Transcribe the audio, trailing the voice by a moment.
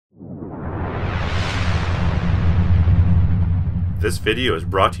This video is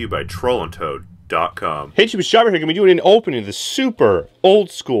brought to you by trollandtoad.com. Hey, JrbJobber here. Gonna be doing an opening of the super old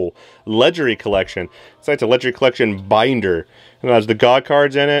school Legendary Collection. It's like a Legendary Collection binder. And it has the God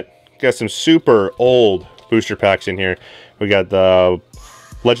cards in it. Got some super old booster packs in here. We got the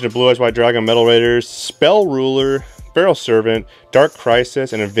Legend of Blue Eyes White Dragon, Metal Raiders, Spell Ruler, Feral Servant, Dark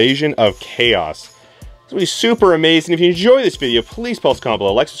Crisis, and Invasion of Chaos. It's going to be super amazing. If you enjoy this video, please post a comment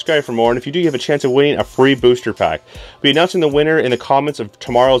below, like, subscribe for more, and if you do, you have a chance of winning a free booster pack. We'll be announcing the winner in the comments of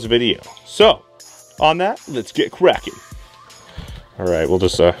tomorrow's video. So, on that, let's get cracking. Alright, we'll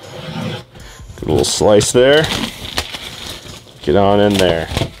just get a little slice there. Get on in there.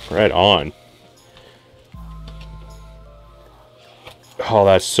 Right on. Oh,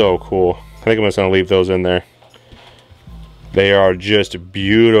 that's so cool. I think I'm just going to leave those in there. They are just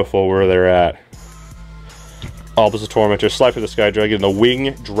beautiful where they're at. Albus the Tormentor, Slifer the Sky Dragon, the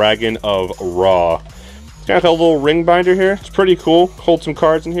Wing Dragon of Ra. It's got a little ring binder here. It's pretty cool. Hold some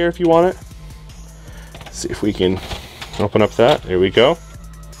cards in here if you want it. Let's see if we can open up that. There we go.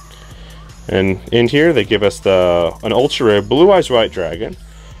 And in here they give us an ultra rare Blue Eyes White Dragon,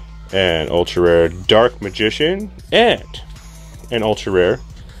 an ultra rare Dark Magician, and an ultra rare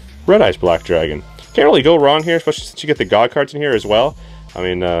Red Eyes Black Dragon. Can't really go wrong here, especially since you get the God cards in here as well. I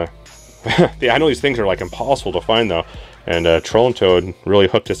mean, I know these things are like impossible to find though, and Troll and Toad really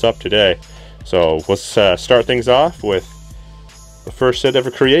hooked us up today. So let's start things off with the first set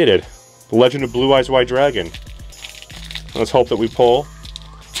ever created, the Legend of Blue Eyes White Dragon. Let's hope that we pull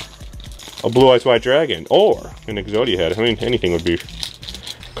a Blue Eyes White Dragon or an Yugioh head. I mean, anything would be.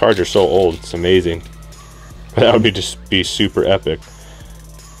 Cards are so old, it's amazing. That would just be super epic.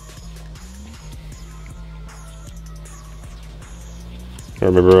 I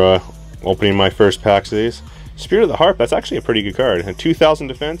remember opening my first packs of these. Spirit of the Harp, that's actually a pretty good card. And 2,000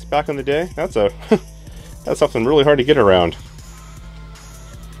 defense back in the day, that's something really hard to get around.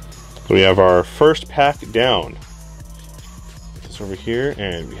 We have our first pack down. Put this over here,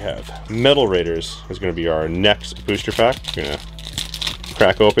 and we have Metal Raiders is going to be our next booster pack. I'm going to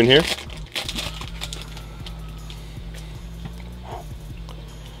crack open here.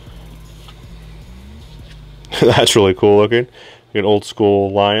 That's really cool looking. An old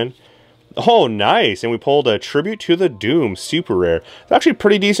school lion. Oh, nice! And we pulled a Tribute to the Doom, super rare. It's actually a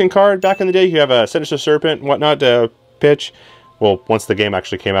pretty decent card. Back in the day, you have a Sinister Serpent and whatnot to pitch. Well, once the game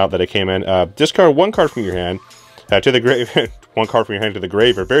actually came out, that it came in. Discard one card from your hand to the grave. One card from your hand to the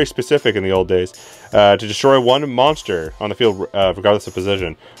grave. Are very specific in the old days. To destroy one monster on the field, regardless of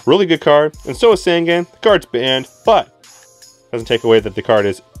position. Really good card. And so is Sangan. The card's banned, but doesn't take away that the card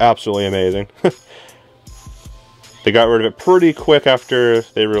is absolutely amazing. They got rid of it pretty quick after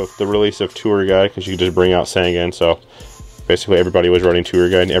the release of Tour Guide, because you could just bring out Sangan, so basically everybody was running Tour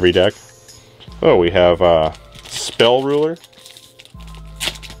Guide in every deck. Oh, we have Spell Ruler.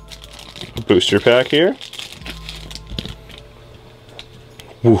 Booster pack here.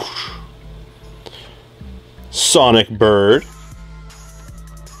 Whoosh. Sonic Bird.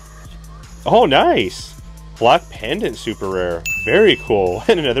 Oh, nice! Black Pendant, super rare. Very cool.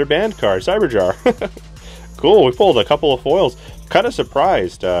 And another band card, JrbJobber. Cool, we pulled a couple of foils. Kind of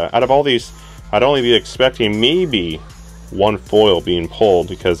surprised. Out of all these, I'd only be expecting maybe one foil being pulled,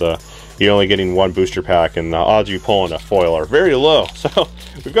 because you're only getting one booster pack, and the odds of you pulling a foil are very low. So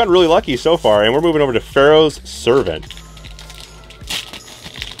we've gotten really lucky so far, and we're moving over to Pharaoh's Servant.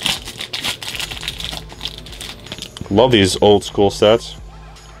 Love these old school sets.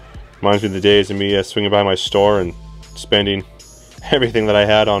 Reminds me of the days of me swinging by my store and spending everything that I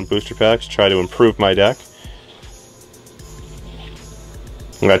had on booster packs to try to improve my deck.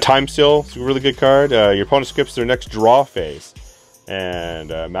 Time Seal is a really good card. Your opponent skips their next draw phase. And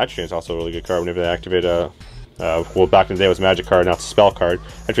Magic Chain is also a really good card whenever they activate well, back in the day it was a magic card, now it's a spell card.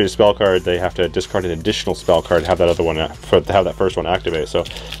 Activate a spell card, they have to discard an additional spell card to have that other one, to have that first one activate. So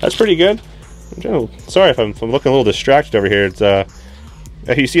that's pretty good. Sorry if I'm looking a little distracted over here. It's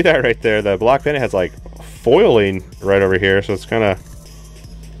you see that right there? The Black Pendant has like foiling right over here, so it's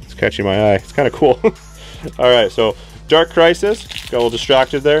catching my eye. It's kind of cool. All right, so Dark Crisis, got a little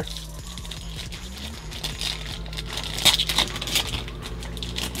distracted there.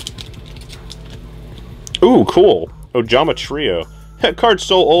 Ooh, cool. Ojama Trio. That card's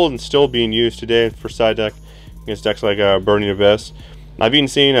so old and still being used today for side deck against decks like Burning Abyss. I've even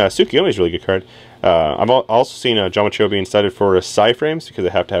seen Tsukiyomi is a really good card. I've also seen Ojama Trio being cited for Psy Frames, because they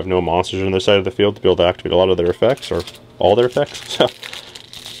have to have no monsters on their side of the field to be able to activate a lot of their effects, or all their effects. So,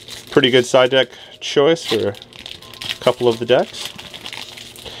 pretty good side deck choice for a couple of the decks.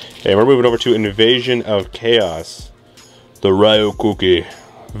 Okay, we're moving over to Invasion of Chaos. The Ryo Cookie.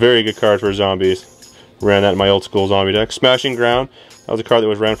 Very good card for zombies. Ran that in my old school zombie deck. Smashing Ground. That was a card that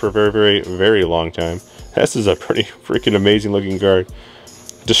was around for a very, very, very long time. This is a pretty freaking amazing looking card.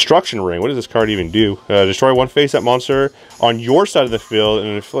 Destruction Ring. What does this card even do? Destroy one face-up monster on your side of the field and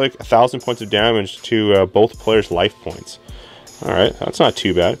inflict 1,000 points of damage to both players' life points. Alright, that's not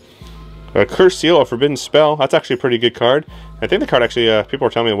too bad. Curse Seal, a forbidden spell. That's actually a pretty good card. I think the card actually, people are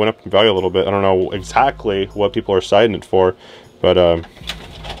telling me it went up in value a little bit. I don't know exactly what people are citing it for, but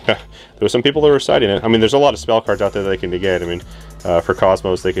there were some people that were citing it. I mean, there's a lot of spell cards out there that they can negate. I mean, for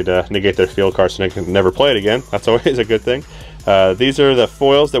Cosmos, they could negate their field cards so they can never play it again. That's always a good thing. These are the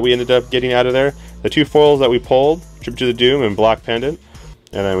foils that we ended up getting out of there. The two foils that we pulled, Trip to the Doom and Black Pendant.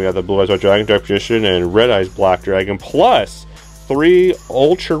 And then we got the Blue Eyes White Dragon, Dark Magician, and Red Eyes Black Dragon, plus 3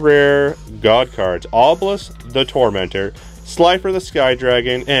 ultra rare god cards. Obelisk the Tormentor, Slifer the Sky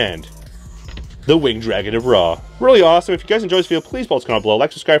Dragon, and the Winged Dragon of Ra. Really awesome. If you guys enjoyed this video, please comment below,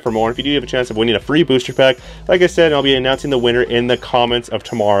 like, subscribe for more. And if you do have a chance of winning a free booster pack, like I said, I'll be announcing the winner in the comments of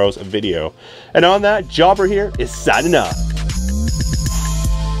tomorrow's video. And on that, Jobber here is signing off.